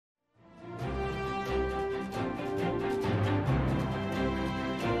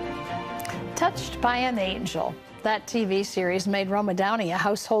Touched by an Angel. That TV series made Roma Downey a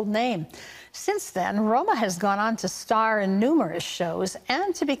household name. Since then, Roma has gone on to star in numerous shows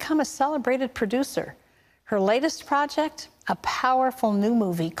and to become a celebrated producer. Her latest project, a powerful new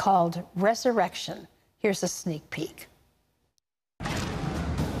movie called Resurrection. Here's a sneak peek.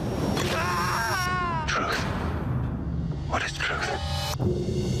 Truth. What is truth?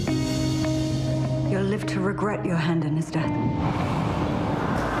 You'll live to regret your hand in his death.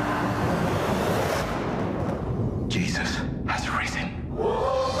 Jesus has risen.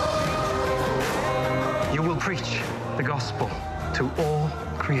 You will preach the gospel to all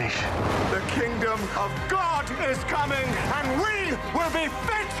creation. The kingdom of God is coming, and we will be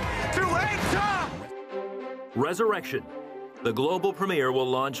fit to enter! Resurrection. The global premiere will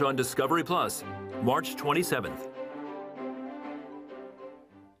launch on Discovery Plus, March 27th.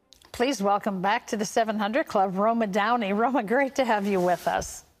 Please welcome back to the 700 Club, Roma Downey. Roma, great to have you with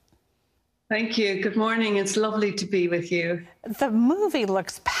us. Thank you. Good morning. It's lovely to be with you. The movie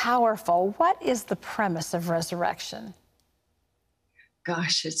looks powerful. What is the premise of Resurrection?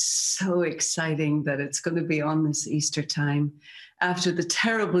 Gosh, it's so exciting that it's going to be on this Easter time after the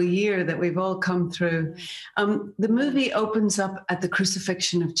terrible year that we've all come through. The movie opens up at the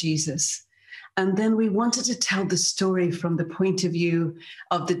crucifixion of Jesus. And then we wanted to tell the story from the point of view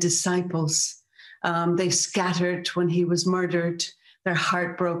of the disciples. They scattered when he was murdered. They're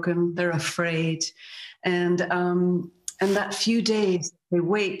heartbroken. They're afraid. And that few days, they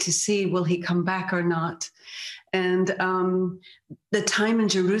wait to see, will he come back or not? And the time in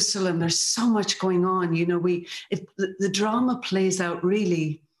Jerusalem, there's so much going on. You know, the drama plays out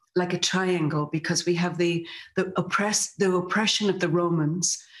really like a triangle, because we have the oppression of the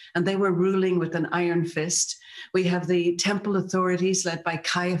Romans, and they were ruling with an iron fist. We have the temple authorities led by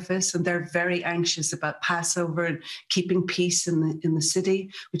Caiaphas, and they're very anxious about Passover and keeping peace in the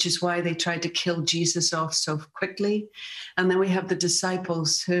city, which is why they tried to kill Jesus off so quickly. And then we have the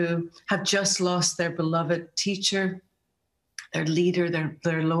disciples who have just lost their beloved teacher, their leader,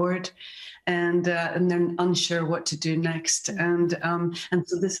 their Lord, and they're unsure what to do next. And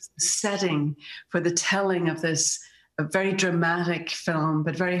so this is the setting for the telling of this a very dramatic film,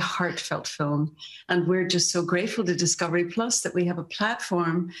 but very heartfelt film. And we're just so grateful to Discovery Plus that we have a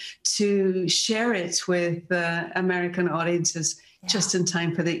platform to share it with American audiences just in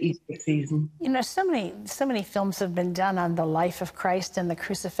time for the Easter season. You know, so many films have been done on the life of Christ and the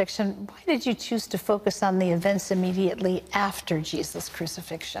crucifixion. Why did you choose to focus on the events immediately after Jesus'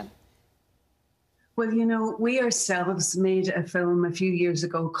 crucifixion? Well, you know, we ourselves made a film a few years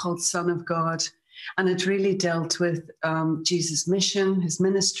ago called Son of God. And it really dealt with Jesus' mission, his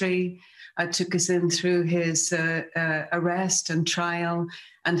ministry, took us in through his arrest and trial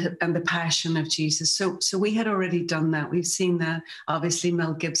and the passion of Jesus. So we had already done that. We've seen that. Obviously,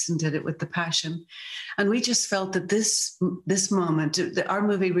 Mel Gibson did it with the Passion. And we just felt that this moment, our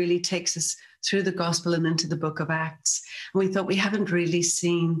movie really takes us through the gospel and into the book of Acts. And we thought we haven't really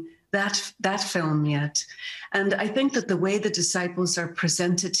seen that film yet. And I think that the way the disciples are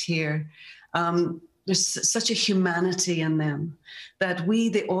presented here, there's such a humanity in them that we,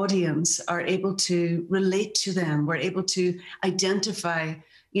 the audience, are able to relate to them. We're able to identify,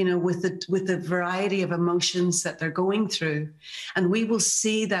 you know, with the variety of emotions that they're going through. And we will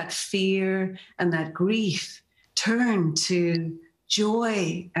see that fear and that grief turn to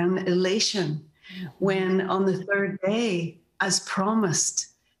joy and elation when on the third day, as promised,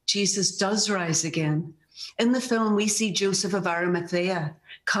 Jesus does rise again. In the film, we see Joseph of Arimathea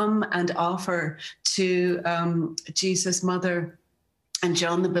come and offer to Jesus' mother and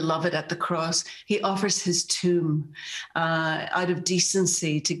John the Beloved at the cross. He offers his tomb out of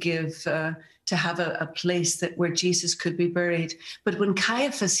decency to give, to have a place where Jesus could be buried. But when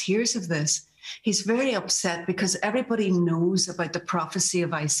Caiaphas hears of this, he's very upset because everybody knows about the prophecy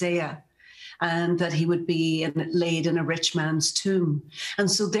of Isaiah, and that he would be laid in a rich man's tomb. And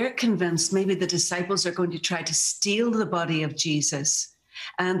so they're convinced maybe the disciples are going to try to steal the body of Jesus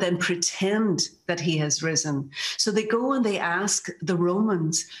and then pretend that he has risen. So they go and they ask the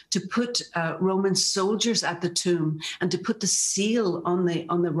Romans to put Roman soldiers at the tomb and to put the seal on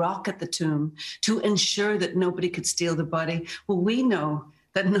the rock at the tomb to ensure that nobody could steal the body. Well, we know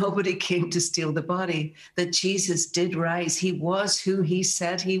that nobody came to steal the body, that Jesus did rise. He was who he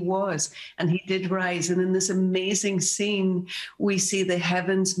said he was, and he did rise. And in this amazing scene, we see the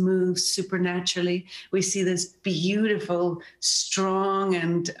heavens move supernaturally. We see this beautiful, strong,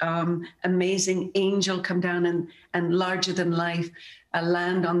 and amazing angel come down and larger than life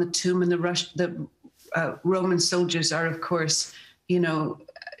land on the tomb. And the Roman soldiers are, of course, you know,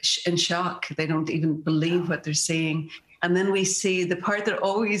 in shock. They don't even believe what they're seeing. And then we see the part that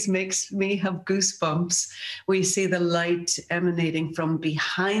always makes me have goosebumps. We see the light emanating from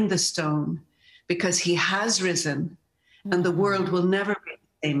behind the stone because he has risen and the world will never be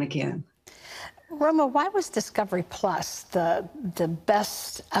the same again. Roma, why was Discovery Plus the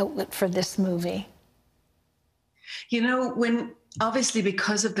best outlet for this movie? You know, obviously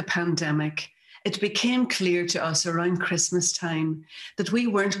because of the pandemic, it became clear to us around Christmas time that we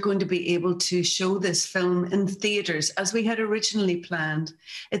weren't going to be able to show this film in theaters as we had originally planned.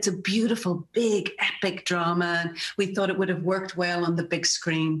 It's a beautiful, big, epic drama, and we thought it would have worked well on the big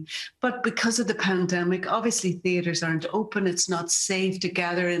screen. But because of the pandemic, obviously theaters aren't open. It's not safe to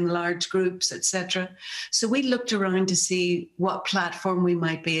gather in large groups, etc. So we looked around to see what platform we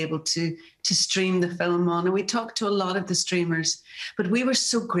might be able to stream the film on. And we talked to a lot of the streamers, but we were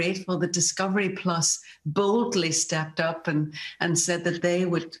so grateful that Discovery Plus boldly stepped up and said that they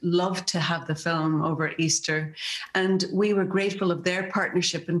would love to have the film over Easter. And we were grateful of their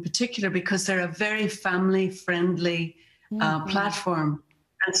partnership in particular because they're a very family-friendly platform.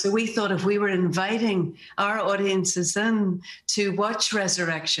 And so we thought if we were inviting our audiences in to watch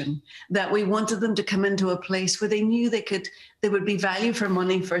Resurrection, that we wanted them to come into a place where they knew there would be value for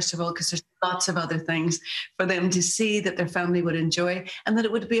money, first of all, because there's lots of other things for them to see that their family would enjoy, and that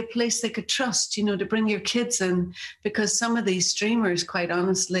it would be a place they could trust, you know, to bring your kids in, because some of these streamers, quite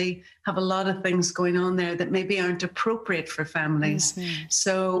honestly, have a lot of things going on there that maybe aren't appropriate for families.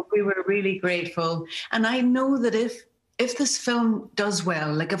 So we were really grateful. And I know that if this film does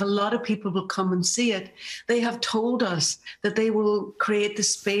well, like if a lot of people will come and see it, they have told us that they will create the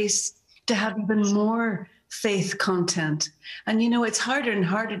space to have even more faith content. And, you know, it's harder and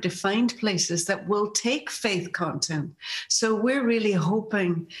harder to find places that will take faith content. So we're really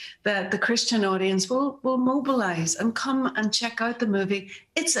hoping that the Christian audience will mobilize and come and check out the movie.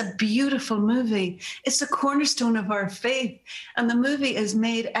 It's a beautiful movie. It's a cornerstone of our faith. And the movie is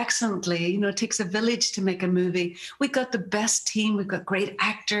made excellently. You know, it takes a village to make a movie. We got the best team. We've got great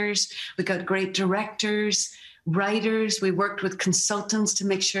actors. We got great directors, writers. We worked with consultants to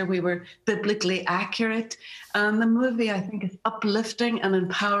make sure we were biblically accurate. The movie, I think, is uplifting and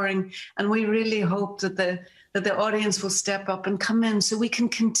empowering, and we really hope that the audience will step up and come in so we can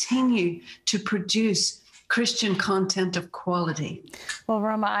continue to produce Christian content of quality. Well,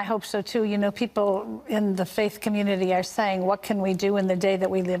 Roma, I hope so too. You know, people in the faith community are saying, what can we do in the day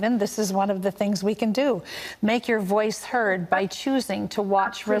that we live in? This is one of the things we can do. Make your voice heard by choosing to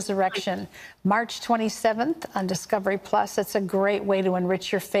watch Resurrection March 27th on Discovery Plus. It's a great way to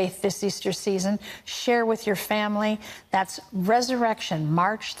enrich your faith this Easter season. Share with your family. That's Resurrection,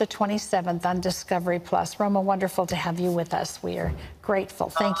 March the 27th on Discovery Plus. Roma, wonderful to have you with us. We are grateful.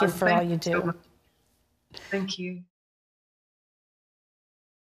 Thank you for all you do. Thank you.